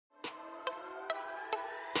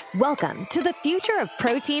Welcome to the Future of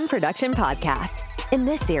Protein Production podcast. In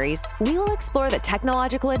this series, we will explore the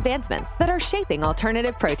technological advancements that are shaping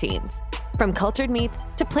alternative proteins. From cultured meats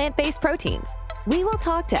to plant-based proteins, we will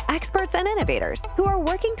talk to experts and innovators who are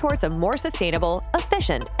working towards a more sustainable,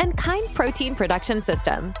 efficient, and kind protein production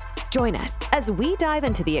system. Join us as we dive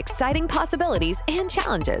into the exciting possibilities and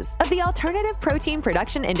challenges of the alternative protein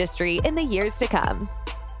production industry in the years to come.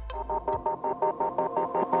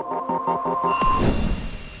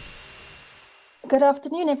 Good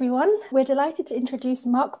afternoon, everyone. We're delighted to introduce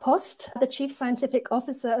Mark Post, the Chief Scientific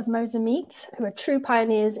Officer of MosaMeat, who are true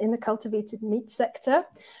pioneers in the cultivated meat sector.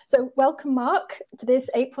 So welcome, Mark, to this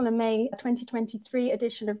April and May 2023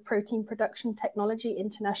 edition of Protein Production Technology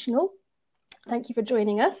International. Thank you for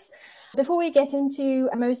joining us. Before we get into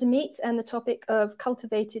MosaMeat and the topic of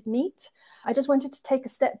cultivated meat, I just wanted to take a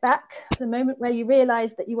step back to the moment where you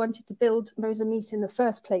realized that you wanted to build MosaMeat in the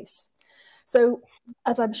first place. So,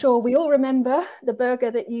 as I'm sure we all remember, the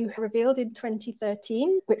burger that you revealed in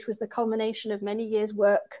 2013, which was the culmination of many years'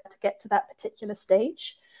 work to get to that particular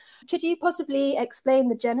stage. Could you possibly explain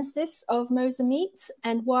the genesis of MosaMeat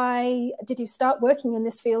and why did you start working in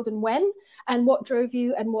this field and when, and what drove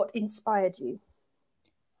you and what inspired you?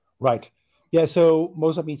 Right. Yeah, so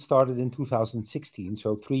MosaMeat started in 2016,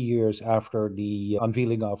 so 3 years after the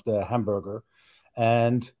unveiling of the hamburger.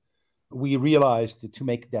 And we realized to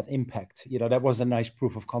make that impact, that was a nice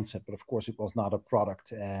proof of concept, but of course it was not a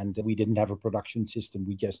product and we didn't have a production system.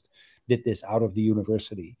 We just did this out of the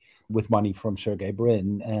university with money from Sergey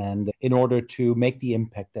Brin. And in order to make the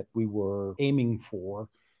impact that we were aiming for,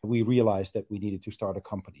 we realized that we needed to start a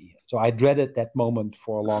company. So I dreaded that moment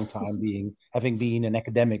for a long time, having been an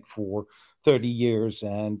academic for 30 years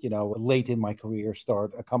and, late in my career,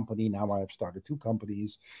 start a company. Now I've started 2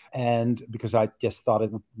 companies. And because I just thought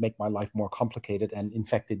it would make my life more complicated. And in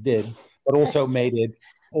fact, it did, but also made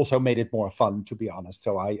it more fun, to be honest.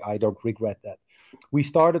 So I don't regret that. We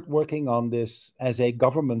started working on this as a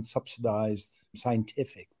government subsidized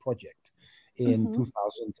scientific project in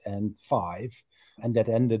 2005. And that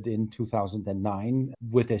ended in 2009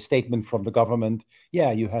 with a statement from the government.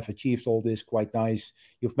 Yeah, you have achieved all this, quite nice.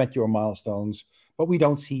 You've met your milestones, but we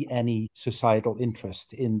don't see any societal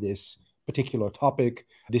interest in this particular topic.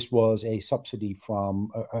 This was a subsidy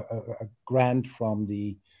from a grant from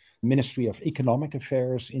the Ministry of Economic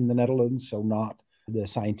Affairs in the Netherlands. So not the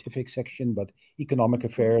scientific section, but economic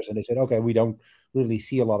affairs. And they said, okay, we don't really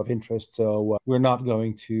see a lot of interest. So we're not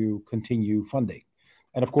going to continue funding.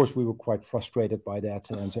 And of course, we were quite frustrated by that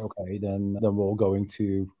and said, okay, then we're going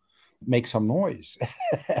to make some noise.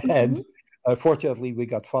 And fortunately, we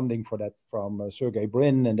got funding for that from Sergey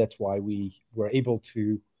Brin. And that's why we were able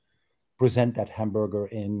to present that hamburger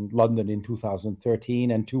in London in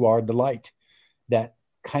 2013. And to our delight, that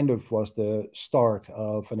kind of was the start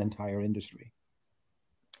of an entire industry.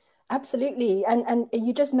 Absolutely. And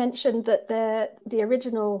you just mentioned that the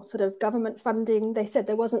original sort of government funding, they said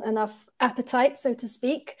there wasn't enough appetite, so to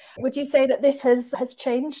speak. Would you say that this has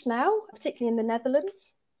changed now, particularly in the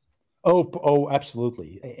Netherlands? Oh,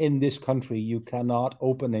 absolutely. In this country, you cannot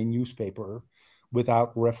open a newspaper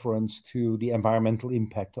without reference to the environmental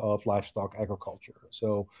impact of livestock agriculture.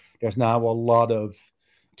 So there's now a lot of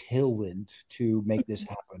tailwind to make this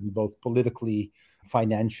happen, both politically,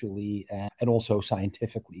 financially, and also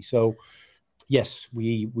scientifically. So yes,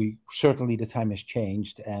 we certainly, the time has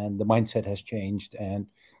changed and the mindset has changed. And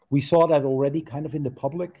we saw that already kind of in the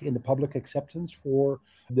public acceptance for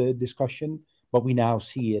the discussion, but we now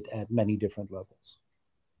see it at many different levels.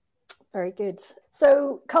 Very good.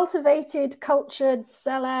 So cultivated, cultured,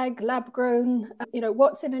 CellAg, lab grown,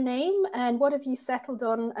 what's in a name and what have you settled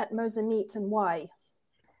on at MosaMeat and why?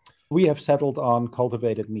 We have settled on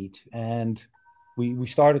cultivated meat, and we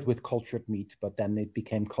started with cultured meat, but then it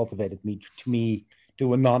became cultivated meat. To me,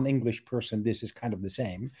 to a non-English person, this is kind of the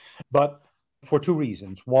same, but for 2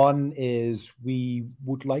 reasons. One is we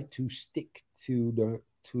would like to stick to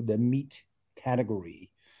the meat category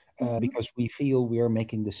because we feel we are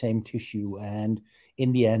making the same tissue, and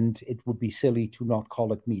in the end, it would be silly to not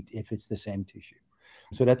call it meat if it's the same tissue.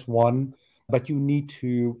 So that's one. But you need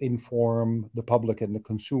to inform the public and the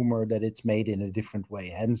consumer that it's made in a different way,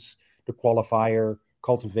 hence the qualifier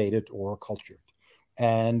cultivated or cultured.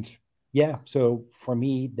 And yeah, so for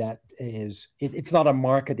me, that is, it's not a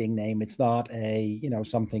marketing name. It's not a,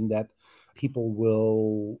 something that people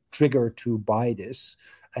will trigger to buy this.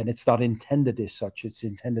 And it's not intended as such. It's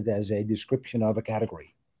intended as a description of a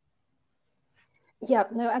category. Yeah,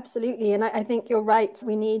 no, absolutely. And I think you're right.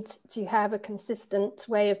 We need to have a consistent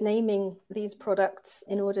way of naming these products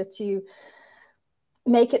in order to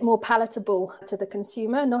make it more palatable to the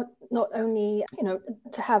consumer, not only,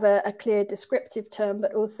 to have a clear descriptive term,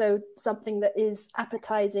 but also something that is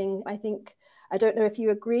appetizing. I don't know if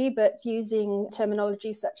you agree, but using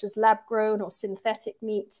terminology such as lab grown or synthetic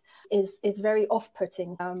meat is very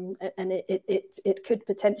off-putting, and it could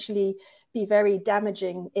potentially be very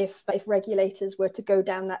damaging if regulators were to go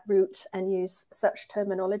down that route and use such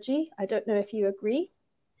terminology. I don't know if you agree.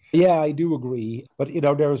 Yeah, I do agree. But,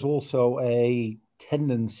 there is also a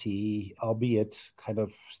tendency, albeit kind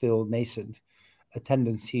of still nascent, a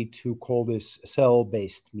tendency to call this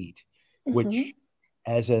cell-based meat, which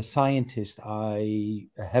as a scientist, I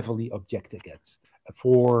heavily object against.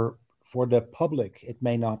 For the public, it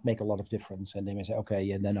may not make a lot of difference. And they may say,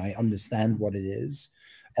 okay, and then I understand what it is.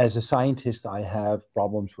 As a scientist, I have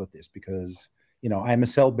problems with this because, I'm a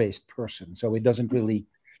cell-based person. So it doesn't really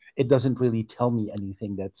tell me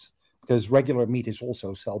anything because regular meat is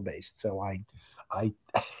also cell-based. So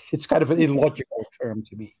it's kind of an illogical term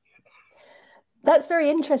to me. That's very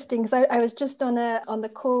interesting, because I was just on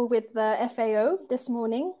the call with the FAO this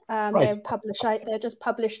morning. Right. They just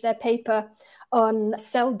published their paper on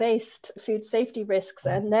cell-based food safety risks,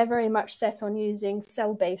 and they're very much set on using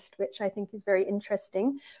cell-based, which I think is very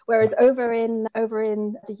interesting. Whereas over in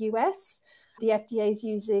the US, the FDA is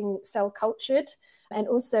using cell-cultured. And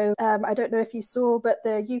also, I don't know if you saw, but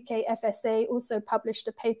the UK FSA also published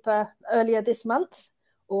a paper earlier this month,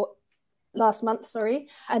 or last month, sorry,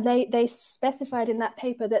 and they specified in that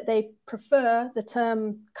paper that they prefer the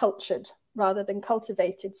term cultured rather than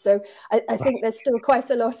cultivated. So I think there's still quite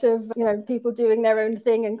a lot of people doing their own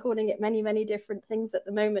thing and calling it many, many different things at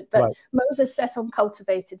the moment. But Mosa's set on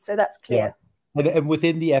cultivated, so that's clear. Yeah. And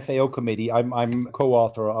within the FAO committee, I'm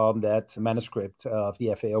co-author on that manuscript of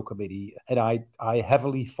the FAO committee, and I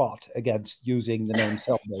heavily fought against using the name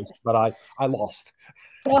cell-based, but I lost.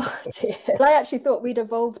 Oh dear. I actually thought we'd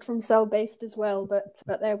evolved from cell-based as well, but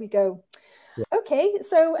there we go. Yeah. Okay,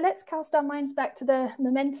 so let's cast our minds back to the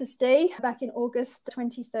momentous day back in August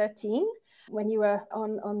 2013, when you were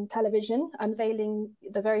on television unveiling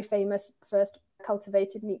the very famous first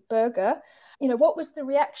cultivated meat burger. What was the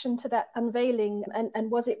reaction to that unveiling, and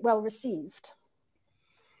was it well received?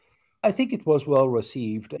 I think it was well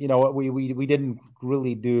received. We didn't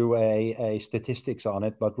really do a statistics on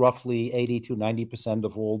it, but roughly 80 to 90%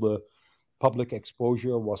 of all the public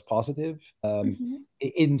exposure was positive,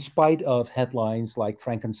 in spite of headlines like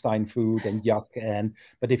Frankenstein food and yuck.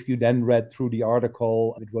 But if you then read through the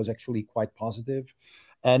article, it was actually quite positive.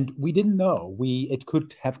 And we didn't know. It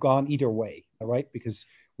could have gone either way, right? Because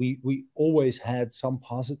we always had some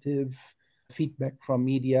positive feedback from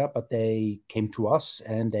media, but they came to us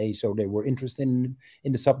and they were interested in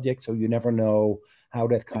the subject. So you never know how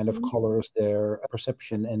that kind of colors their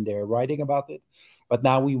perception and their writing about it. But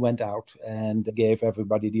now we went out and gave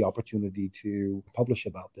everybody the opportunity to publish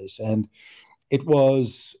about this. And it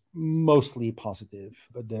was mostly positive,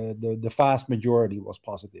 but the vast majority was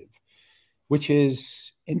positive, which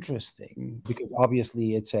is interesting because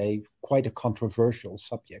obviously it's quite a controversial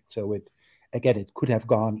subject. So it could have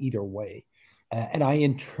gone either way. And I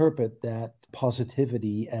interpret that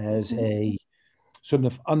positivity as a sort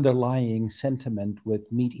of underlying sentiment with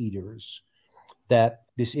meat eaters that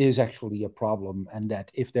this is actually a problem, and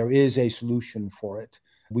that if there is a solution for it,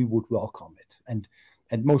 we would welcome it.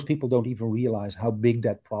 And most people don't even realize how big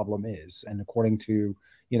that problem is. And according to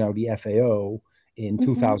the FAO, in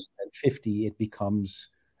 2050, it becomes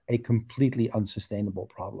a completely unsustainable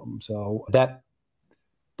problem. So that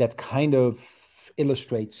kind of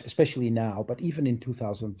illustrates, especially now, but even in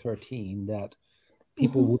 2013, that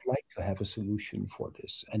people would like to have a solution for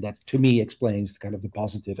this. And that, to me, explains kind of the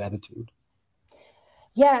positive attitude.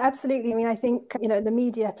 Yeah, absolutely. I mean, I think, the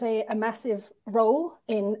media play a massive role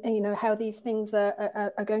in, how these things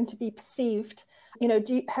are going to be perceived.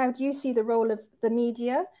 How do you see the role of the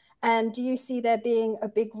media? And do you see there being a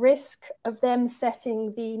big risk of them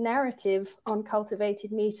setting the narrative on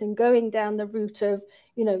cultivated meat and going down the route of,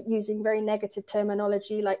 using very negative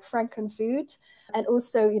terminology like frankenfood? And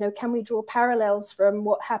also, can we draw parallels from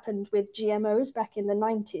what happened with GMOs back in the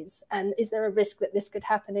 90s? And is there a risk that this could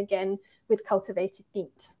happen again with cultivated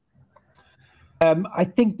meat? I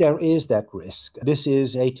think there is that risk. This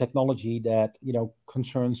is a technology that,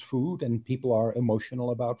 concerns food, and people are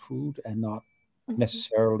emotional about food and not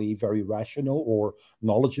necessarily very rational or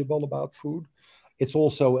knowledgeable about food. It's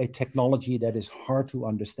also a technology that is hard to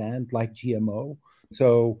understand, like GMO.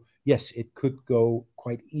 So yes, it could go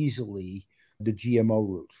quite easily the GMO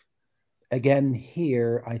route. Again,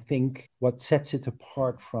 here, I think what sets it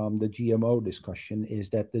apart from the GMO discussion is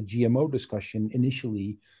that the GMO discussion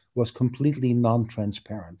initially was completely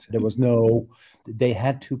non-transparent. There was they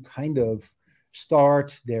had to kind of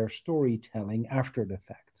start their storytelling after the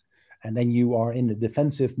fact. And then you are in the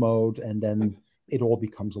defensive mode, and then it all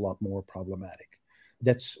becomes a lot more problematic.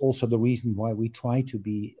 That's also the reason why we try to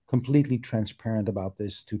be completely transparent about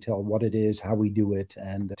this, to tell what it is, how we do it,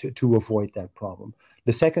 and to avoid that problem.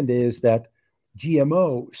 The second is that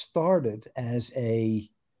GMO started as a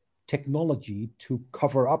technology to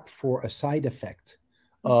cover up for a side effect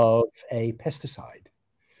of a pesticide,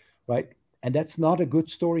 right? And that's not a good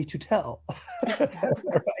story to tell.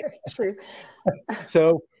 Very true.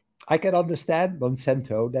 So I can understand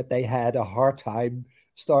Monsanto that they had a hard time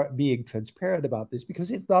start being transparent about this,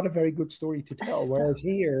 because it's not a very good story to tell. Whereas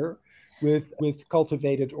here, with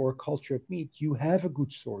cultivated or cultured meat, you have a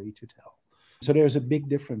good story to tell. So there's a big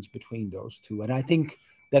difference between those two. And I think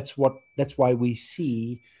that's why we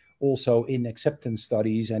see also in acceptance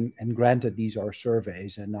studies, and granted these are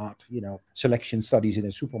surveys and not, selection studies in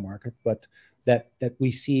a supermarket, but that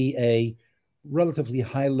we see a relatively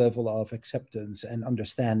high level of acceptance and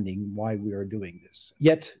understanding why we are doing this.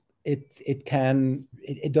 Yet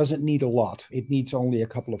it doesn't need a lot. It needs only a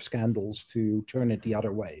couple of scandals to turn it the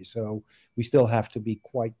other way. So we still have to be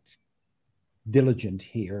quite diligent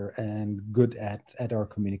here and good at our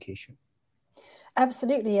communication.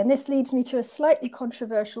 Absolutely. And this leads me to a slightly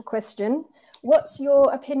controversial question. What's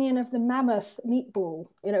your opinion of the mammoth meatball?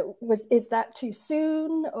 Is that too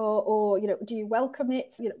soon, or do you welcome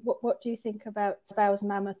it? What do you think about Vow's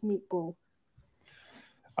mammoth meatball?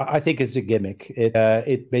 I think it's a gimmick.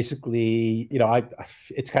 It basically,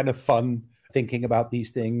 it's kind of fun thinking about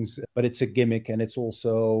these things, but it's a gimmick, and it's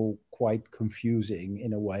also quite confusing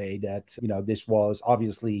in a way that, this was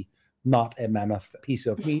obviously not a mammoth piece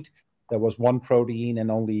of meat. There was one protein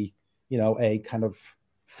and only, a kind of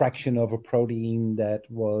fraction of a protein that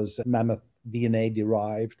was mammoth DNA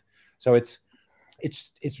derived. So it's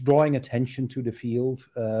drawing attention to the field.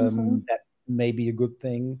 That may be a good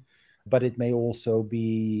thing, but it may also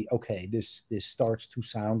be, okay, this starts to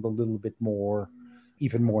sound a little bit more,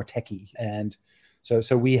 even more techie. And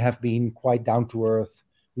so we have been quite down to earth.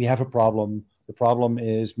 We have a problem. The problem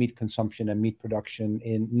is meat consumption and meat production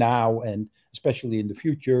in now, and especially in the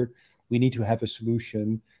future. We need to have a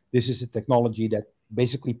solution. This is a technology that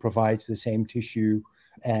basically provides the same tissue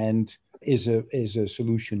and is a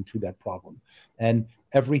solution to that problem. And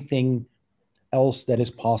everything else that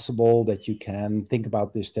is possible that you can think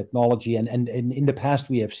about this technology. And in the past,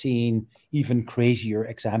 we have seen even crazier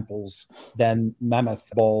examples than mammoth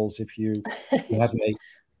balls. If you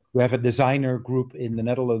have a designer group in the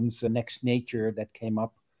Netherlands, Next Nature, that came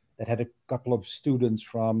up, that had a couple of students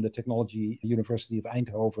from the Technology University of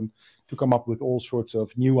Eindhoven to come up with all sorts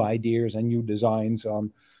of new ideas and new designs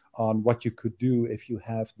on what you could do if you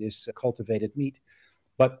have this cultivated meat.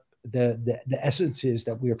 But the essence is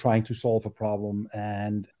that we are trying to solve a problem,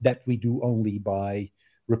 and that we do only by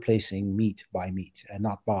replacing meat by meat and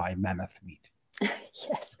not by mammoth meat.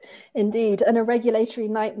 Yes, indeed. And a regulatory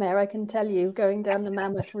nightmare, I can tell you, going down the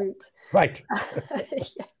mammoth route. Right.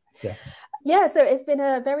 Yeah. Yeah, so it's been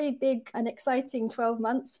a very big and exciting 12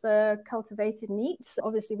 months for cultivated meat.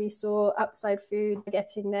 Obviously, we saw Upside Food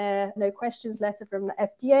getting their no questions letter from the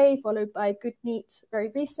FDA, followed by Good Meat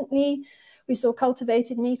very recently. We saw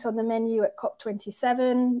cultivated meat on the menu at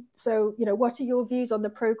COP27. So, what are your views on the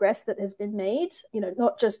progress that has been made,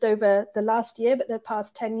 not just over the last year, but the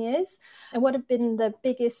past 10 years? And what have been the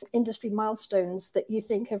biggest industry milestones that you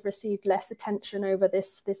think have received less attention over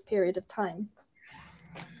this period of time?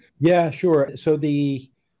 Yeah, sure. So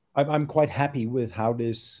I'm quite happy with how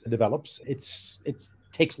this develops. It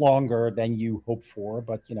takes longer than you hope for,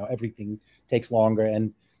 but everything takes longer.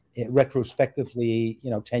 And retrospectively,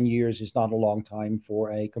 10 years is not a long time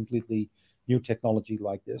for a completely new technology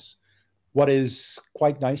like this. What is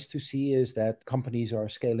quite nice to see is that companies are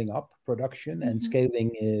scaling up production, and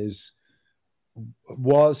scaling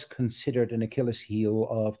was considered an Achilles heel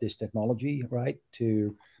of this technology, right?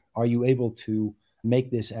 Are you able to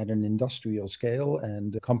make this at an industrial scale?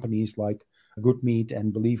 And companies like Good Meat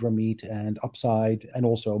and Believer Meat and Upside and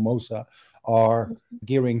also Mosa are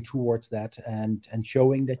gearing towards that and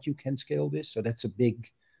showing that you can scale this. So that's a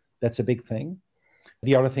big thing.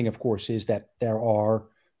 The other thing, of course, is that there are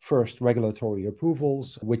first regulatory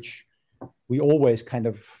approvals, which we always kind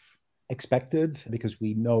of expected, because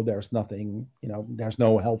we know there's nothing, there's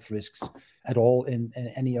no health risks at all in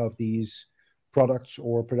any of these products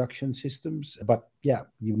or production systems. But yeah,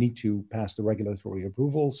 you need to pass the regulatory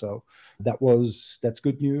approval. So that's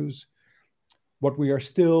good news. What we are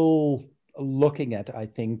still looking at, I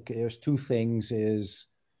think, there's two things. Is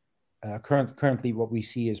currently what we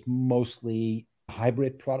see is mostly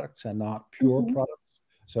hybrid products and not pure products.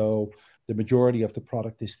 So the majority of the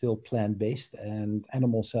product is still plant-based, and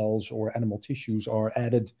animal cells or animal tissues are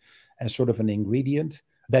added as sort of an ingredient.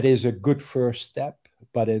 That is a good first step,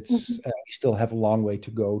 but it's we still have a long way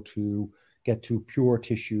to go to get to pure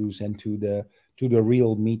tissues and to the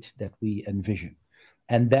real meat that we envision.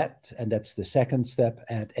 And that's the second step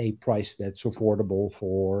at a price that's affordable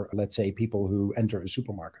for, let's say, people who enter a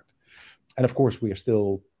supermarket. And of course, we are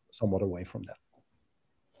still somewhat away from that.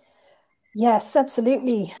 Yes,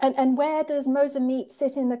 absolutely. And where does MosaMeat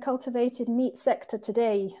sit in the cultivated meat sector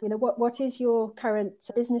today? What is your current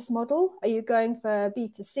business model? Are you going for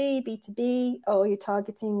B2C, B2B, or are you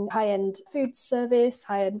targeting high-end food service,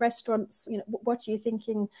 high-end restaurants? What are you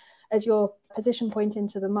thinking as your position point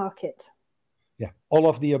into the market? Yeah, all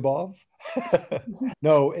of the above.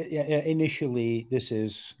 No, initially, this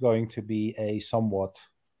is going to be a somewhat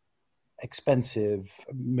expensive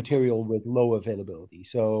material with low availability.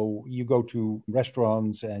 So you go to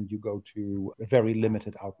restaurants and you go to very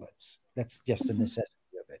limited outlets. That's just a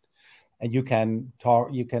necessity of it. And you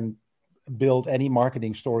can build any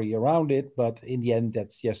marketing story around it, but in the end,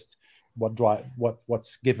 that's just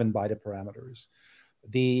what's given by the parameters.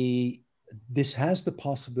 This has the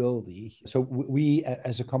possibility. So we,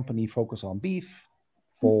 as a company, focus on beef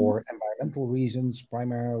for environmental reasons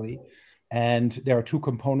primarily. And there are two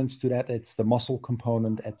components to that. It's the muscle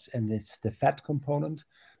component and it's the fat component.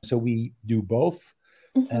 So we do both.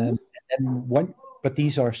 But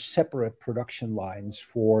these are separate production lines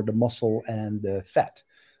for the muscle and the fat.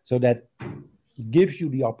 So that gives you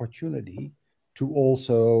the opportunity to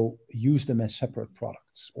also use them as separate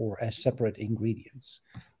products or as separate ingredients.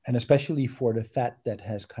 And especially for the fat, that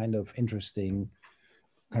has kind of interesting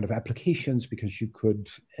kind of applications, because you could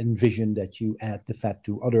envision that you add the fat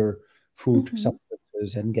to other food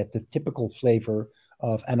substances and get the typical flavor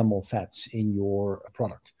of animal fats in your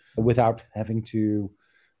product without having to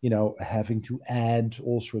add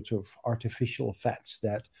all sorts of artificial fats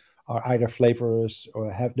that are either flavorless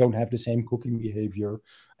or don't have the same cooking behavior,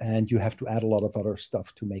 and you have to add a lot of other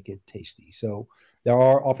stuff to make it tasty. So there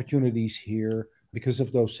are opportunities here because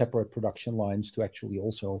of those separate production lines to actually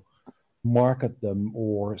also market them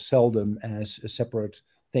or sell them as separate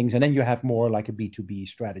things. And then you have more like a B2B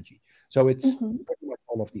strategy. So it's pretty much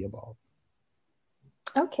all of the above.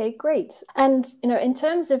 Okay, great. And in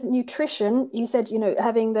terms of nutrition, you said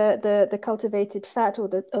having the cultivated fat or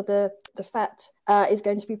the fat is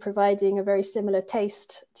going to be providing a very similar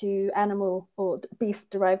taste to animal or beef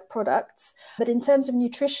derived products. But in terms of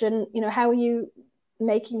nutrition, how are you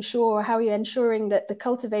ensuring that the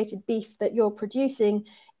cultivated beef that you're producing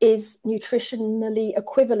is nutritionally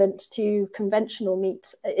equivalent to conventional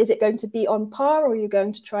meat? Is it going to be on par, or are you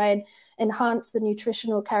going to try and enhance the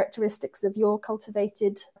nutritional characteristics of your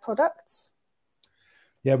cultivated products?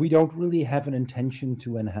 Yeah, we don't really have an intention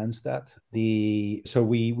to enhance that. So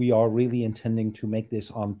we are really intending to make this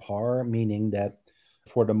on par, meaning that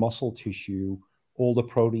for the muscle tissue, all the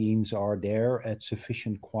proteins are there at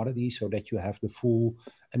sufficient quantity so that you have the full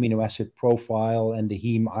amino acid profile and the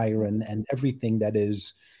heme, iron, and everything that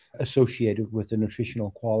is associated with the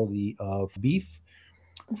nutritional quality of beef.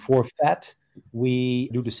 For fat, we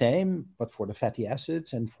do the same, but for the fatty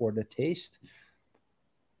acids and for the taste.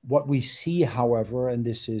 What we see, however, and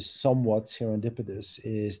this is somewhat serendipitous,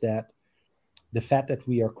 is that the fat that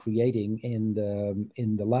we are creating in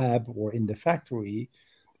the lab or in the factory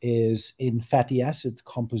is in fatty acid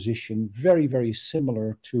composition very, very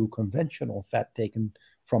similar to conventional fat taken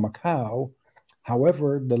from a cow.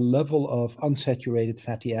 However, the level of unsaturated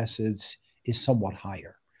fatty acids is somewhat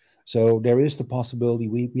higher. So there is the possibility,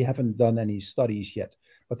 we haven't done any studies yet,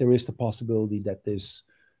 but there is the possibility that this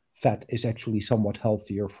fat is actually somewhat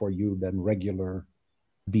healthier for you than regular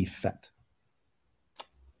beef fat.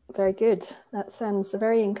 Very good. That sounds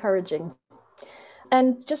very encouraging.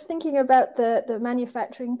 And just thinking about the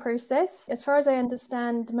manufacturing process, as far as I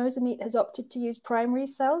understand, MosaMeat has opted to use primary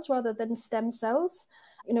cells rather than stem cells.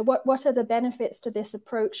 What are the benefits to this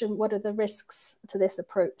approach, and what are the risks to this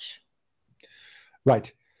approach? Right.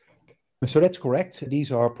 So that's correct.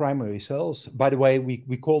 These are primary cells. By the way, we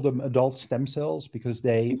call them adult stem cells because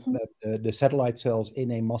the satellite cells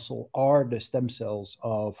in a muscle are the stem cells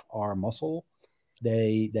of our muscle.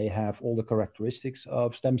 They have all the characteristics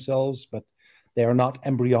of stem cells, but they are not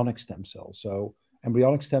embryonic stem cells. So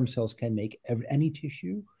embryonic stem cells can make any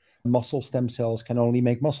tissue. Muscle stem cells can only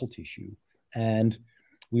make muscle tissue. And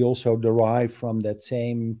we also derive from that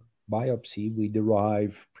same biopsy, we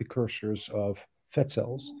derive precursors of fat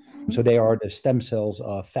cells. So they are the stem cells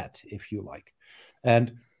of fat, if you like.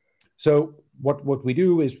 And so what we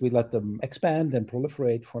do is we let them expand and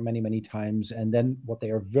proliferate for many, many times. And then what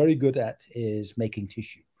they are very good at is making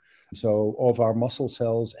tissue. So of our muscle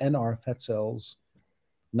cells and our fat cells,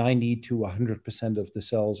 90 to 100% of the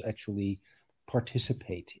cells actually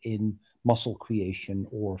participate in muscle creation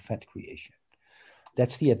or fat creation.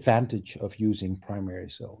 That's the advantage of using primary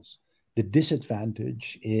cells. The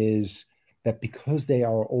disadvantage is that because they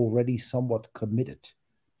are already somewhat committed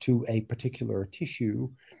to a particular tissue,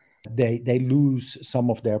 they lose some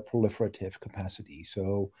of their proliferative capacity.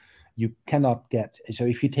 So you cannot so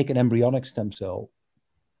if you take an embryonic stem cell,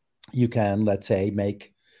 you can, let's say,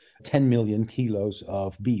 make 10 million kilos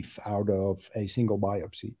of beef out of a single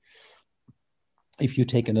biopsy. If you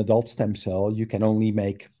take an adult stem cell, you can only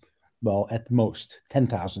make, well, at most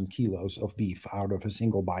 10,000 kilos of beef out of a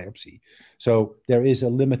single biopsy. So there is a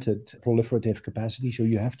limited proliferative capacity. So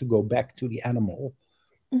you have to go back to the animal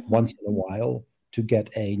once in a while to get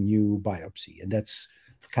a new biopsy. And that's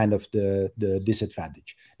kind of the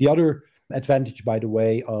disadvantage. The other advantage, by the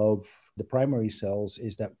way, of the primary cells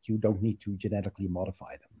is that you don't need to genetically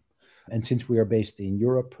modify them. And since we are based in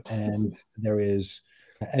Europe and there is,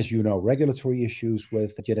 as you know, regulatory issues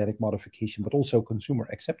with genetic modification, but also consumer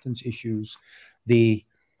acceptance issues, we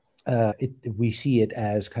see it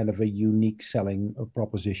as kind of a unique selling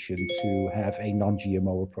proposition to have a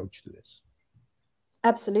non-GMO approach to this.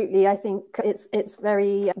 Absolutely. I think it's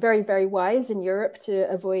very, very, very wise in Europe to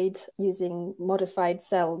avoid using modified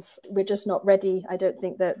cells. We're just not ready. I don't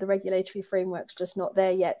think that the regulatory framework's just not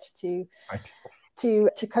there yet to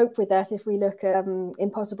cope with that. If we look at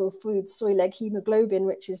Impossible Foods soy leg hemoglobin,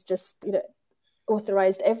 which is just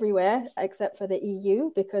authorized everywhere except for the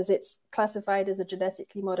EU because it's classified as a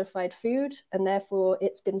genetically modified food, and therefore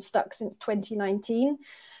it's been stuck since 2019,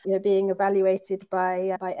 being evaluated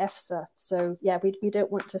by EFSA. So yeah, we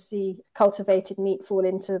don't want to see cultivated meat fall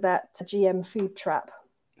into that GM food trap.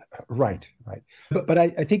 Right. But I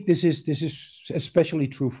think this is especially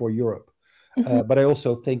true for Europe. But I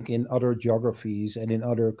also think in other geographies and in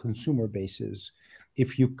other consumer bases,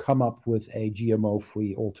 if you come up with a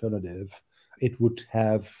GMO-free alternative, it would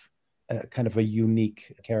have kind of a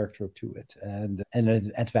unique character to it and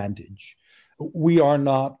an advantage. We are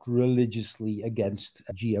not religiously against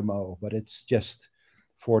GMO, but it's just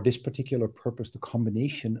for this particular purpose, the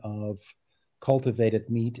combination of cultivated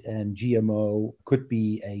meat and GMO could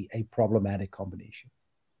be a problematic combination.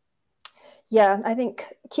 Yeah, I think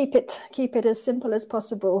keep it as simple as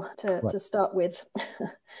possible to start with.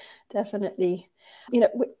 Definitely.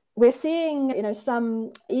 We're seeing,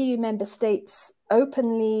 some EU member states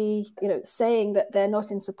openly, saying that they're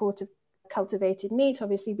not in support of cultivated meat.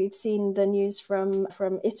 Obviously, we've seen the news from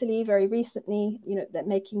Italy very recently, they're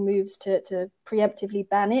making moves to preemptively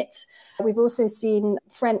ban it. We've also seen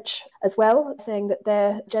French as well saying that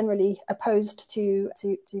they're generally opposed to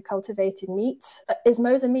cultivated meat. Is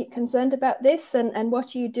MosaMeat concerned about this? And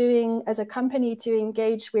what are you doing as a company to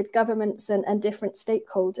engage with governments and different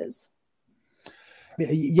stakeholders?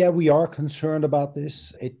 Yeah, we are concerned about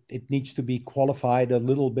this. It needs to be qualified a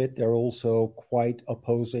little bit. There are also quite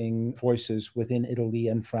opposing voices within Italy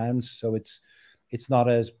and France. So it's not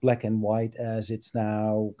as black and white as it's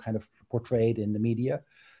now kind of portrayed in the media.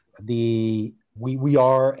 We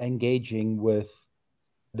are engaging with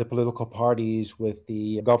the political parties, with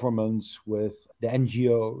the governments, with the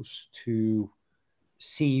NGOs to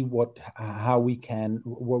see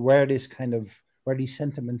where these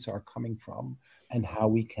sentiments are coming from and how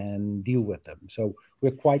we can deal with them. So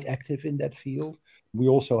we're quite active in that field. We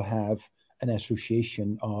also have an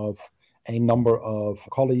association of a number of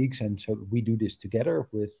colleagues, and so we do this together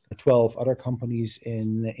with 12 other companies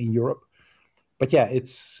in Europe. But yeah,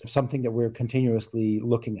 it's something that we're continuously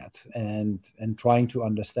looking at and trying to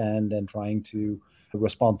understand and trying to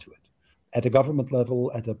respond to it. At a government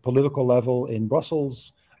level, at a political level in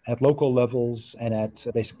Brussels, at local levels, and at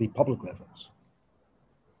basically public levels.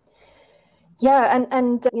 Yeah,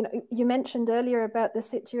 and you mentioned earlier about the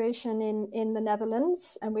situation in the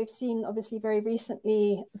Netherlands, and we've seen obviously very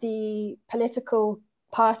recently the political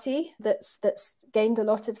party that's gained a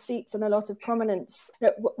lot of seats and a lot of prominence.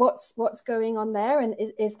 What's going on there, and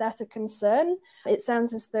is that a concern? It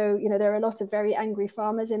sounds as though there are a lot of very angry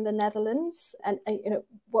farmers in the Netherlands, and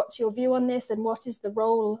what's your view on this, and what is the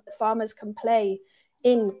role farmers can play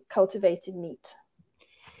in cultivated meat?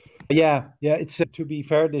 Yeah. It's to be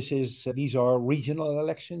fair, these are regional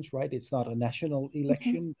elections, right? It's not a national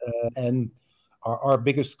election, and our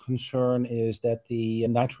biggest concern is that the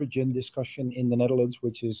nitrogen discussion in the Netherlands,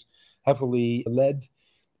 which is heavily led,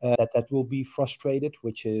 that will be frustrated,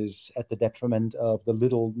 which is at the detriment of the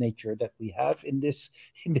little nature that we have in this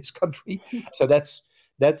country. So that's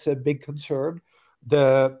that's a big concern.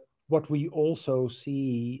 What we also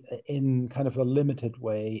see in kind of a limited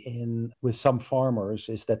way with some farmers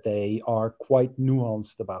is that they are quite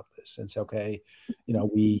nuanced about this. And so, okay,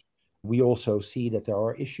 we also see that there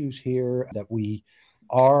are issues here, that we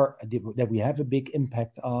have a big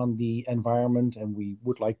impact on the environment, and we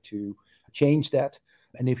would like to change that.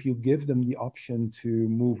 And if you give them the option to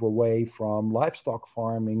move away from livestock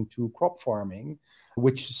farming to crop farming,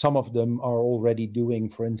 which some of them are already doing,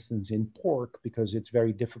 for instance, in pork, because it's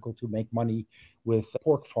very difficult to make money with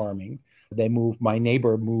pork farming. My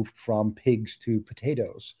neighbor moved from pigs to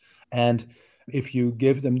potatoes. And if you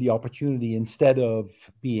give them the opportunity, instead of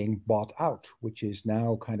being bought out, which is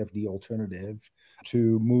now kind of the alternative,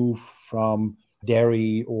 to move from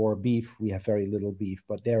dairy or beef, we have very little beef,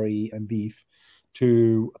 but dairy and beef,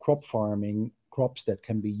 to crop farming, crops that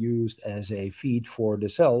can be used as a feed for the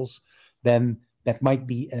cells, then that might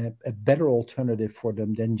be a better alternative for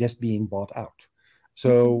them than just being bought out.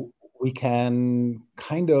 So we can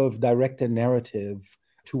kind of direct a narrative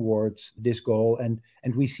towards this goal. And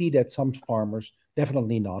we see that some farmers,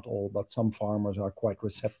 definitely not all, but some farmers are quite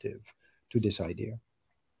receptive to this idea.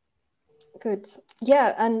 Good.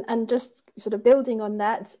 Yeah, and just sort of building on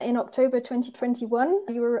that, in October 2021,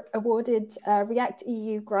 you were awarded a React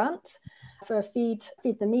EU grant for a Feed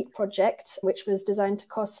the Meat project, which was designed to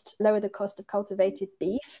lower the cost of cultivated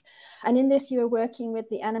beef. And in this, you were working with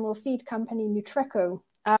the animal feed company Nutreco.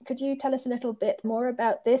 Could you tell us a little bit more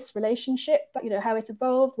about this relationship, how it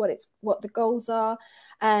evolved, what the goals are,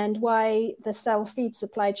 and why the cell feed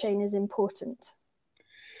supply chain is important?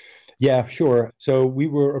 Yeah, sure. So we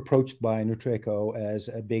were approached by Nutreco as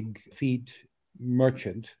a big feed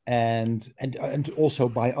merchant, and also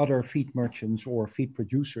by other feed merchants or feed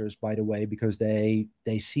producers, by the way, because they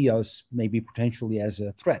see us maybe potentially as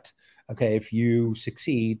a threat. Okay, if you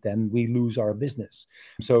succeed, then we lose our business.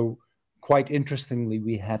 So quite interestingly,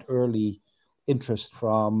 we had early interest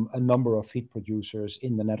from a number of feed producers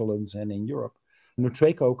in the Netherlands and in Europe.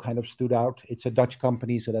 Nutreco kind of stood out. It's a Dutch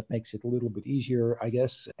company, so that makes it a little bit easier, I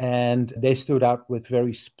guess. And they stood out with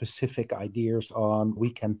very specific ideas on,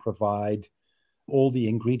 we can provide all the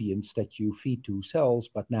ingredients that you feed to cells,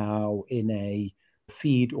 but now in a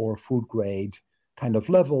feed or food grade kind of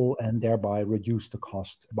level, and thereby reduce the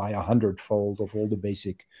cost by 100-fold of all the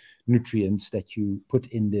basic nutrients that you put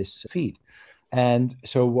in this feed. And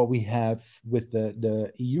so what we have with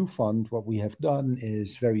the EU fund, what we have done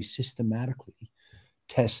is very systematically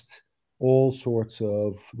test all sorts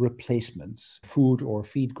of replacements, food or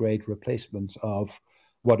feed grade replacements of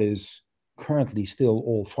what is currently still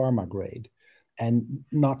all pharma grade. And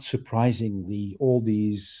not surprisingly, all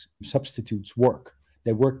these substitutes work.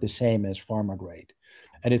 They work the same as pharma grade.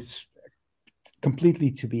 And it's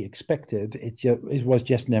completely to be expected. It was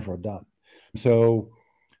just never done. So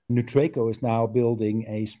Nutreco is now building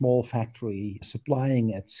a small factory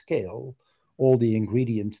supplying at scale all the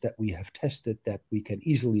ingredients that we have tested that we can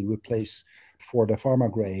easily replace for the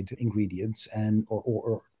pharma grade ingredients,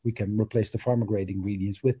 or we can replace the pharma grade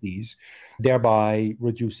ingredients with these, thereby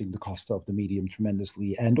reducing the cost of the medium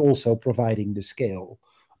tremendously and also providing the scale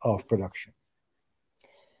of production.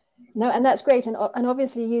 No, and that's great. And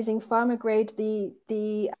obviously using pharma grade,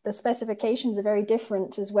 the specifications are very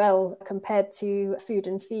different as well compared to food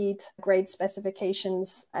and feed grade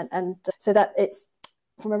specifications. And so that it's,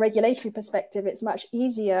 from a regulatory perspective, it's much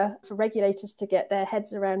easier for regulators to get their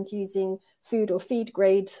heads around using food or feed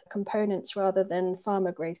grade components rather than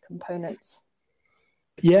pharma grade components.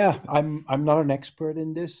 Yeah, I'm not an expert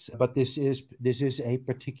in this, but this is a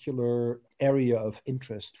particular area of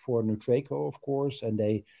interest for Nutreco, of course, and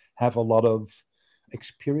they have a lot of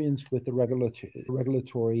experience with the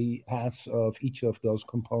regulatory paths of each of those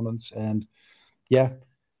components. And yeah,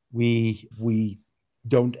 we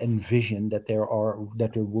don't envision that there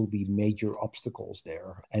will be major obstacles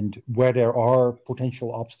there. And where there are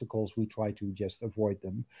potential obstacles, we try to just avoid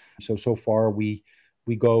them. So far we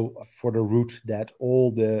go for the route that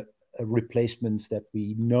all the replacements that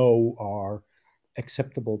we know are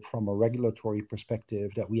acceptable from a regulatory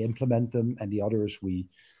perspective, that we implement them, and the others we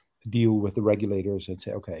deal with the regulators and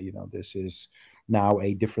say, okay, this is now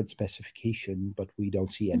a different specification, but we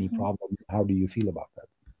don't see any problem. How do you feel about that?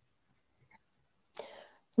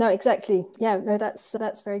 No, exactly. Yeah, no,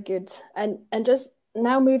 that's very good. And just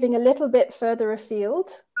now moving a little bit further afield.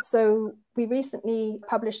 So we recently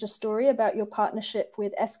published a story about your partnership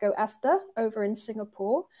with Esco Asta over in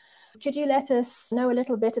Singapore. Could you let us know a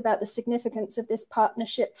little bit about the significance of this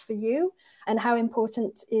partnership for you, and how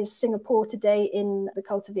important is Singapore today in the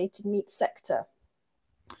cultivated meat sector?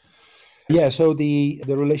 Yeah, so the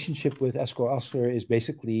relationship with Esco Aster is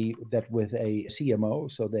basically that with a CMO,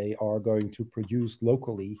 so they are going to produce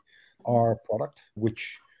locally our product,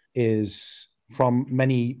 which is from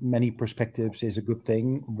many perspectives is a good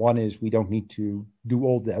thing. One is we don't need to do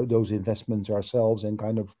all those investments ourselves and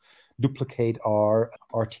kind of duplicate our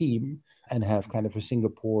team and have kind of a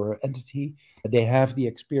Singapore entity. They have the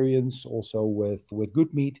experience also with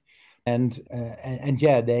good meat. And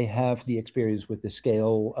yeah, they have the experience with the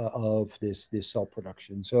scale of this cell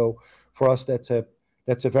production. So for us, that's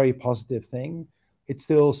a very positive thing. It's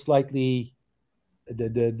still slightly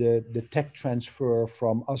the tech transfer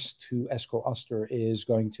from us to Esco Aster is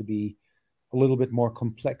going to be a little bit more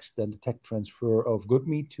complex than the tech transfer of good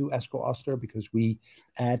meat to Esco Aster, because we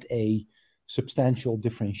add a substantial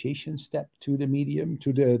differentiation step to the medium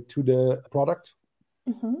to the product.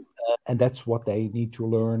 Mm-hmm. And that's what they need to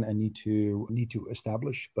learn and need to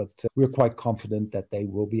establish. But we're quite confident that they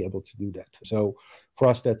will be able to do that. So for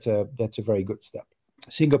us, that's a very good step.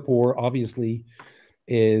 Singapore obviously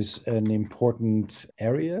is an important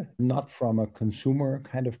area, not from a consumer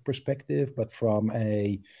kind of perspective, but from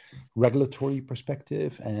a regulatory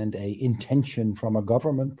perspective and a intention from a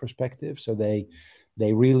government perspective. So they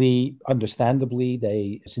really,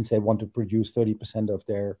 understandably, since they want to produce 30% of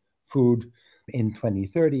their food in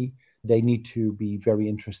 2030, they need to be very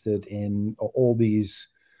interested in all these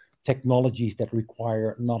technologies that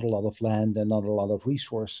require not a lot of land and not a lot of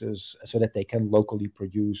resources, so that they can locally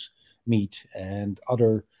produce meat and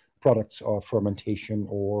other products of fermentation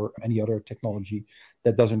or any other technology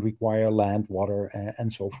that doesn't require land, water,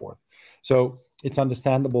 and so forth. So it's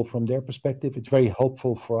understandable from their perspective. It's very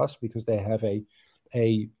helpful for us because they have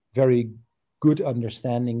a very good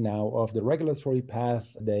understanding now of the regulatory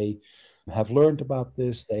path. They have learned about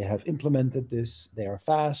this. They have implemented this. They are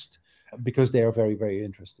fast because they are very, very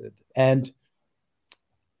interested. And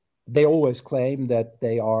they always claim that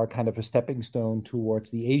they are kind of a stepping stone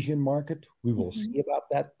towards the Asian market. We will see about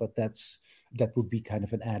that, but that would be kind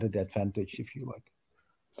of an added advantage, if you like.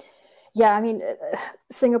 Yeah, I mean,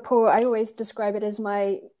 Singapore, I always describe it as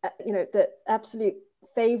my, the absolute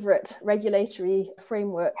favorite regulatory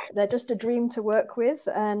framework. They're just a dream to work with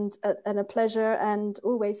and a pleasure, and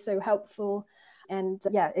always so helpful. And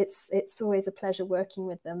yeah, it's always a pleasure working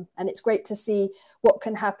with them. And it's great to see what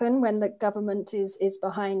can happen when the government is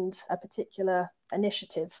behind a particular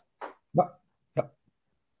initiative. Yeah,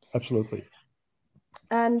 absolutely.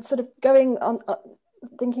 And sort of going on,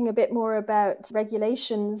 thinking a bit more about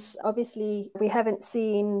regulations, obviously we haven't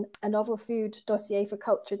seen a novel food dossier for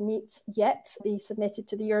cultured meat yet be submitted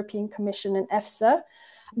to the European Commission and EFSA.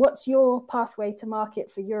 What's your pathway to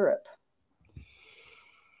market for Europe?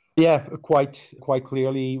 Yeah, quite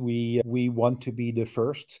clearly, we want to be the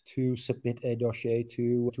first to submit a dossier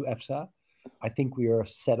to EFSA. I think we are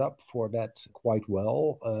set up for that quite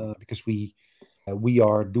well because we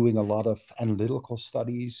are doing a lot of analytical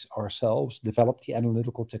studies ourselves, develop the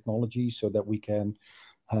analytical technology so that we can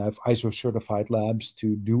have ISO certified labs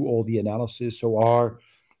to do all the analysis. So our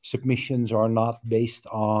submissions are not based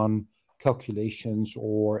on calculations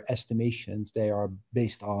or estimations. They are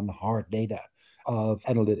based on hard data of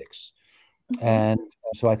analytics. And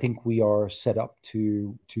so I think we are set up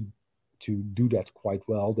to do that quite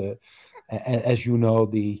well. As you know,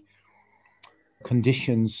 the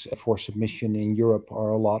conditions for submission in Europe are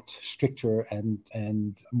a lot stricter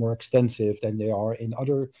and more extensive than they are in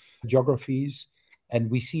other geographies. And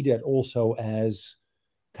we see that also as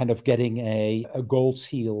kind of getting a gold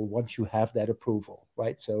seal once you have that approval,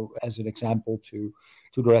 right? So as an example to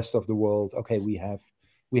the rest of the world, okay, we have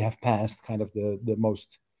passed kind of the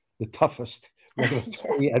toughest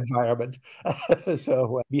regulatory environment.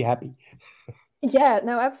 So be happy. Yeah,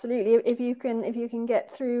 no, absolutely. If you can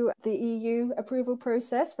get through the EU approval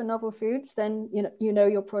process for novel foods, then you know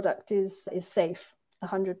your product is safe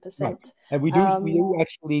 100%. Right. And we do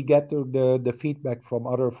actually get the feedback from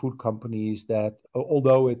other food companies that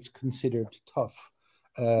although it's considered tough,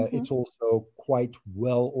 it's also quite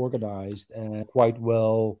well organized and quite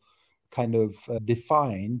well kind of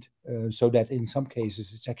defined, so that in some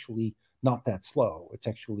cases it's actually not that slow. It's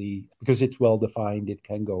actually, because it's well defined, it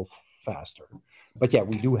can go faster. But yeah,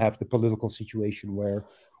 we do have the political situation where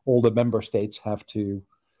all the member states have to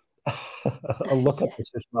look at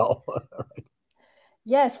this as well. Right?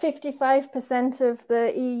 Yes, 55% of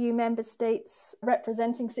the EU member states,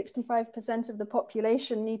 representing 65% of the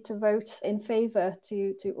population, need to vote in favour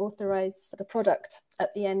to authorise the product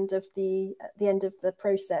at the end of the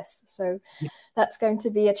process. So that's going to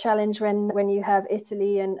be a challenge when you have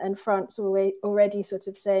Italy and France already sort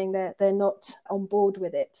of saying they're not on board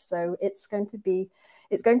with it. So it's going to be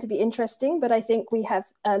it's going to be interesting, but I think we have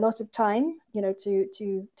a lot of time,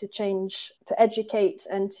 to change, to educate,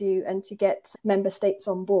 and to get member states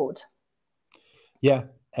on board. Yeah,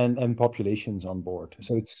 and populations on board.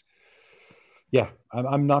 So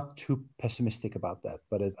I'm not too pessimistic about that.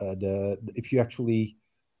 But if you actually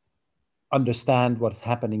understand what's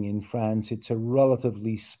happening in France, it's a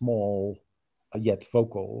relatively small yet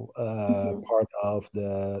vocal part of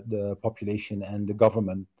the population and the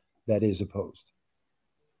government that is opposed.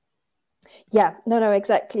 Yeah, no,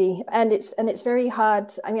 exactly. And it's very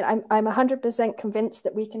hard. I mean, I'm 100% convinced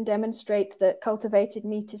that we can demonstrate that cultivated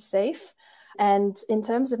meat is safe. And in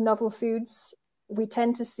terms of novel foods, we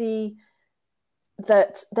tend to see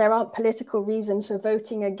that there aren't political reasons for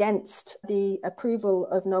voting against the approval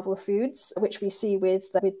of novel foods, which we see with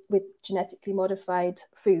genetically modified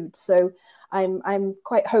food. So I'm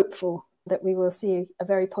quite hopeful that we will see a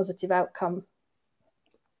very positive outcome.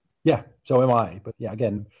 Yeah, so am I. But yeah,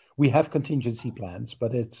 again, we have contingency plans,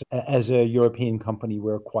 but it's, as a European company,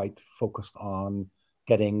 we're quite focused on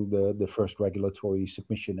getting the first regulatory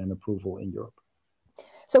submission and approval in Europe.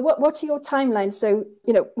 So what are your timelines? So,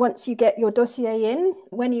 once you get your dossier in,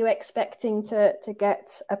 when are you expecting to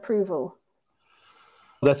get approval?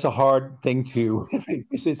 That's a hard thing to,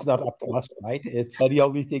 because it's not up to us, right? It's the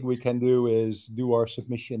only thing we can do is do our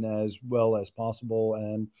submission as well as possible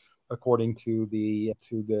and according to the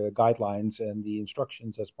guidelines and the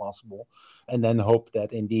instructions as possible, and then hope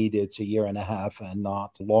that indeed it's a year and a half and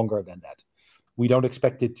not longer than that. We don't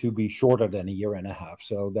expect it to be shorter than a year and a half,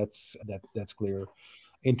 so that's clear.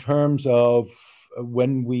 In terms of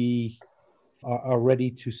when we are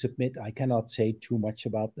ready to submit, I cannot say too much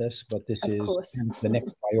about this, but this is the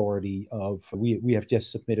next priority of, we have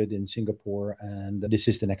just submitted in Singapore, and this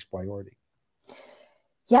is the next priority.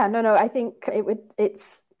 Yeah, no, I think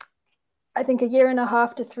I think a year and a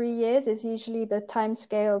half to 3 years is usually the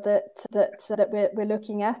timescale that we're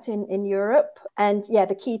looking at in Europe. And yeah,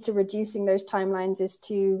 the key to reducing those timelines is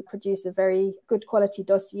to produce a very good quality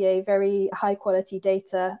dossier, very high quality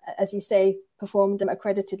data, as you say, performed in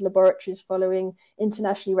accredited laboratories following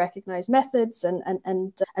internationally recognized methods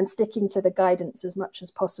and sticking to the guidance as much as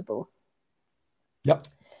possible. Yep.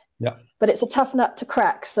 Yeah. But it's a tough nut to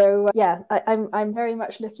crack. So yeah, I'm very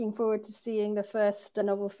much looking forward to seeing the first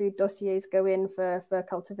novel food dossiers go in for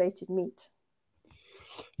cultivated meat.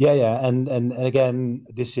 Yeah. And again,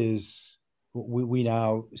 this is, we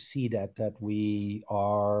now see that we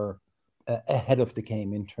are ahead of the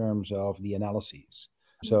game in terms of the analyses.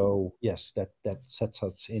 So yes, that sets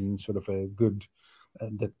us in sort of a good,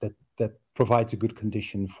 that provides a good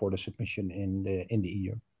condition for the submission in the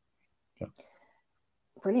EU. Yeah.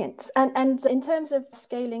 Brilliant. And in terms of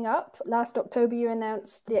scaling up, last October you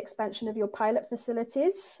announced the expansion of your pilot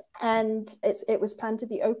facilities, and it was planned to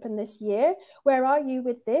be open this year. Where are you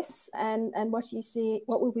with this, and what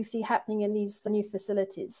will we see happening in these new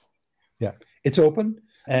facilities? Yeah, it's open,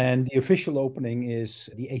 and the official opening is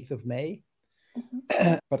the 8th of May.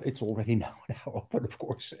 But it's already now open, of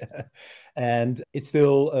course. And it's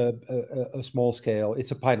still a small scale.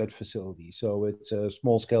 It's a pilot facility. So it's a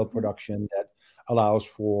small scale production that allows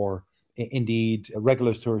for, indeed,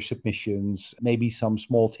 regulatory submissions, maybe some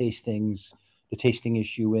small tastings. The tasting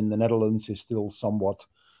issue in the Netherlands is still somewhat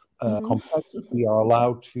complex. We are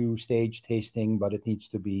allowed to stage tasting, but it needs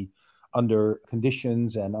to be under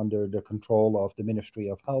conditions and under the control of the Ministry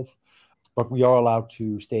of Health. But we are allowed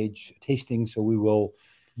to stage tasting, so we will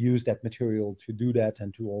use that material to do that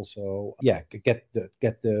and to also, get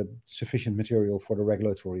the sufficient material for the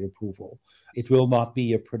regulatory approval. It will not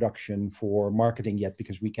be a production for marketing yet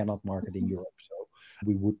because we cannot market in Europe. So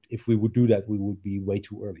if we would do that, we would be way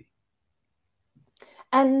too early.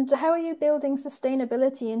 And how are you building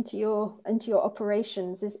sustainability into your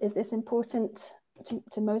operations? Is this important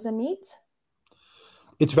to MosaMeat?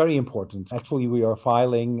 It's very important. Actually, we are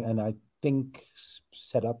filing, and I think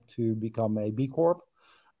set up to become a B Corp.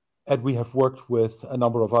 And we have worked with a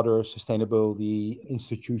number of other sustainability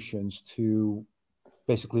institutions to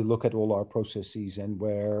basically look at all our processes and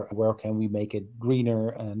where can we make it greener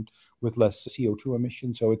and with less CO2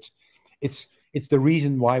 emissions. So it's the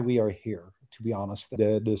reason why we are here, to be honest,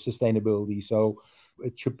 the sustainability. So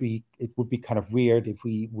it would be kind of weird if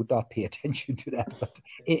we would not pay attention to that. But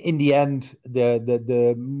in the end,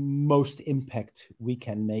 the most impact we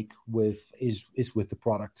can make is with the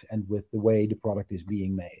product and with the way the product is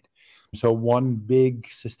being made. So one big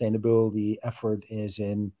sustainability effort is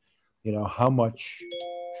in, how much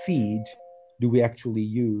feed do we actually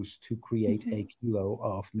use to create a kilo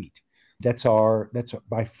of meat? That's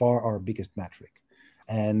by far our biggest metric.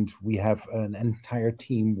 And we have an entire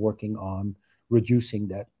team working on reducing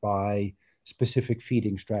that by specific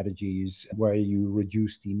feeding strategies where you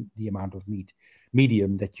reduce the amount of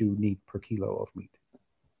medium that you need per kilo of meat.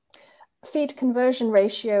 Feed conversion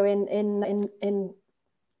ratio in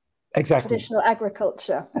Exactly. traditional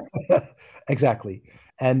agriculture. Exactly.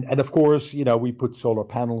 And of course, we put solar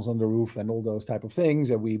panels on the roof and all those type of things,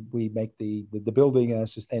 and we make the building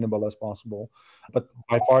as sustainable as possible. But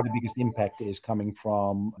by far the biggest impact is coming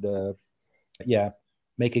from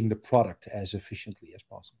making the product as efficiently as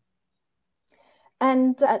possible.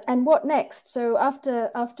 And what next? So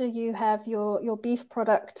after you have your beef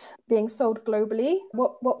product being sold globally,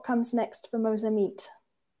 what comes next for MosaMeat?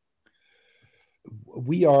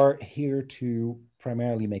 We are here to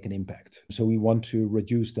primarily make an impact. So we want to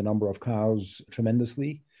reduce the number of cows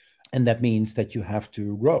tremendously. And that means that you have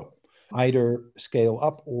to grow, either scale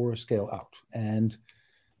up or scale out. And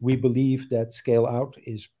we believe that scale out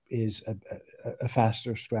is a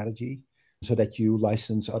faster strategy, so that you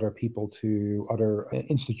license other people to other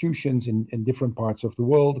institutions in different parts of the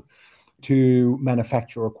world to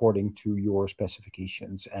manufacture according to your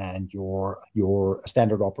specifications and your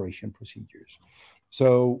standard operation procedures.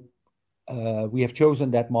 So we have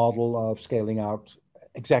chosen that model of scaling out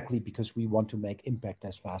exactly because we want to make impact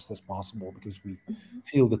as fast as possible, because we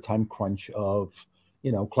feel the time crunch of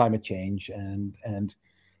climate change and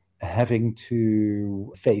having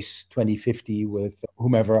to face 2050 with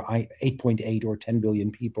whomever 8.8 or 10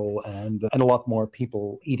 billion people and a lot more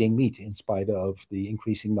people eating meat in spite of the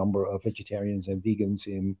increasing number of vegetarians and vegans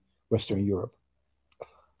in Western Europe.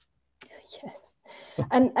 Yes.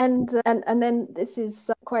 And then this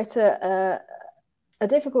is quite a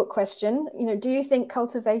difficult question. Do you think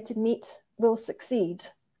cultivated meat will succeed?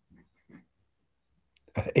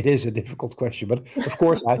 It is a difficult question, but of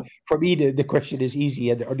course, for me, the question is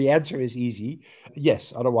easy, or the answer is easy.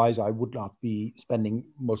 Yes, otherwise I would not be spending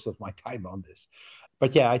most of my time on this.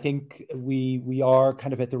 But yeah, I think we are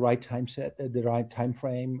kind of at the right time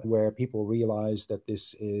frame where people realize that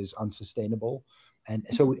this is unsustainable, and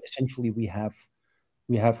so essentially we have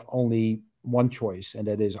only one choice, and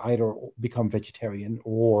that is either become vegetarian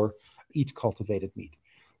or eat cultivated meat.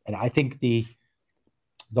 And I think the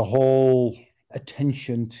whole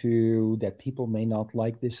attention to that people may not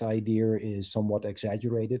like this idea is somewhat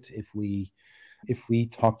exaggerated. If we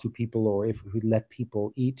talk to people, or if we let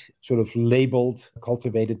people eat sort of labeled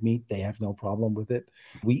cultivated meat, they have no problem with it.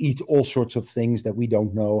 We eat all sorts of things that we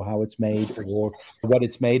don't know how it's made or what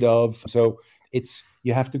it's made of. So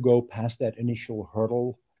you have to go past that initial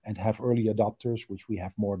hurdle and have early adopters, which we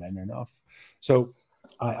have more than enough. So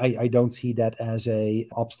I don't see that as a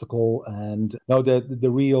obstacle. And no, the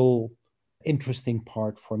real interesting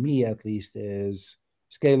part for me, at least, is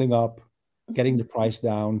scaling up, getting the price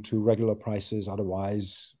down to regular prices.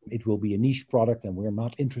 Otherwise, it will be a niche product, and we're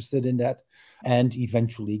not interested in that. And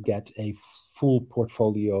eventually get a full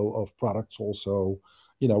portfolio of products, also,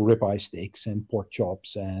 ribeye steaks and pork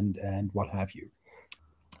chops and what have you.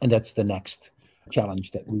 And that's the next challenge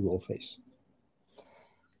that we will face.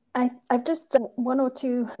 I've just one or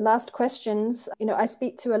two last questions. I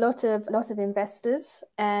speak to a lot of investors,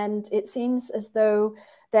 and it seems as though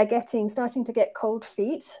they're starting to get cold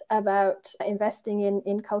feet about investing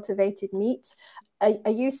in cultivated meat.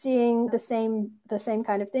 Are you seeing the same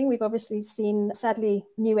kind of thing? We've obviously seen, sadly,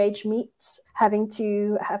 new age meats having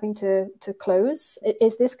to close.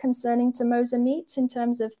 Is this concerning to MosaMeat in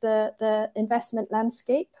terms of the investment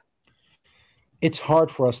landscape? It's hard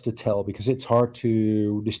for us to tell, because it's hard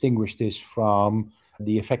to distinguish this from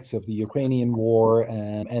the effects of the Ukrainian war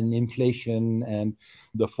and inflation and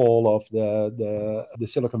the fall of the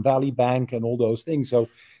Silicon Valley Bank and all those things. So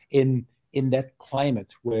in that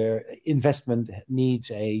climate where investment needs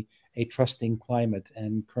a trusting climate,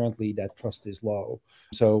 and currently that trust is low.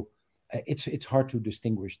 So it's hard to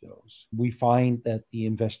distinguish those. We find that the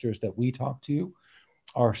investors that we talk to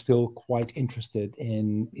are still quite interested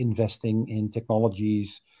in investing in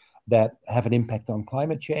technologies that have an impact on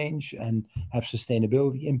climate change and have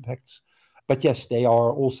sustainability impacts. But yes, they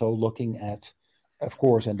are also looking at, of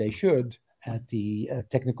course, and they should, at the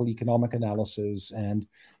technical economic analysis. And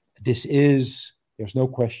there's no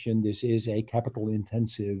question, this is a capital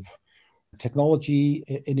intensive technology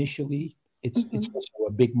initially. It's also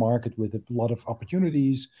a big market with a lot of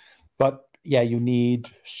opportunities. But yeah, you need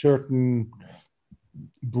certain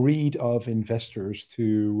breed of investors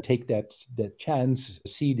to take that chance,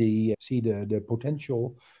 see the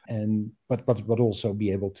potential, but also be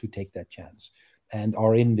able to take that chance, and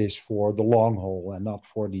are in this for the long haul and not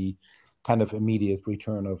for the kind of immediate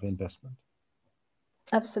return of investment.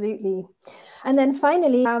 Absolutely. And then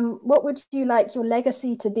finally, what would you like your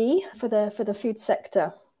legacy to be for the food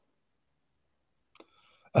sector?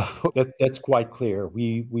 That's quite clear.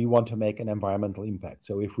 We want to make an environmental impact.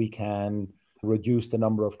 So if we can reduce the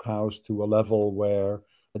number of cows to a level where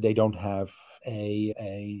they don't have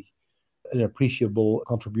an appreciable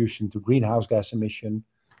contribution to greenhouse gas emission,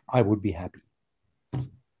 I would be happy.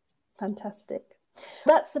 Fantastic.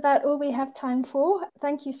 That's about all we have time for.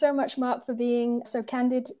 Thank you so much, Mark, for being so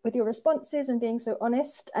candid with your responses and being so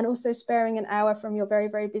honest, and also sparing an hour from your very,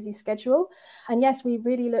 very busy schedule. And yes, we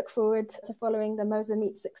really look forward to following the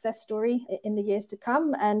MosaMeat success story in the years to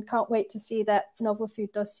come, and can't wait to see that novel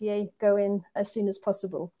food dossier go in as soon as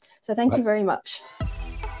possible. So thank you very much.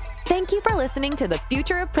 Thank you for listening to the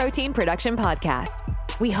Future of Protein Production podcast.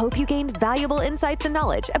 We hope you gained valuable insights and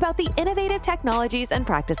knowledge about the innovative technologies and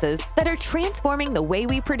practices that are transforming the way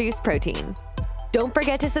we produce protein. Don't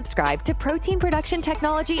forget to subscribe to Protein Production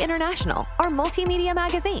Technology International, our multimedia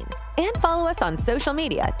magazine, and follow us on social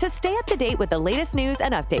media to stay up to date with the latest news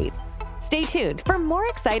and updates. Stay tuned for more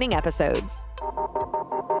exciting episodes.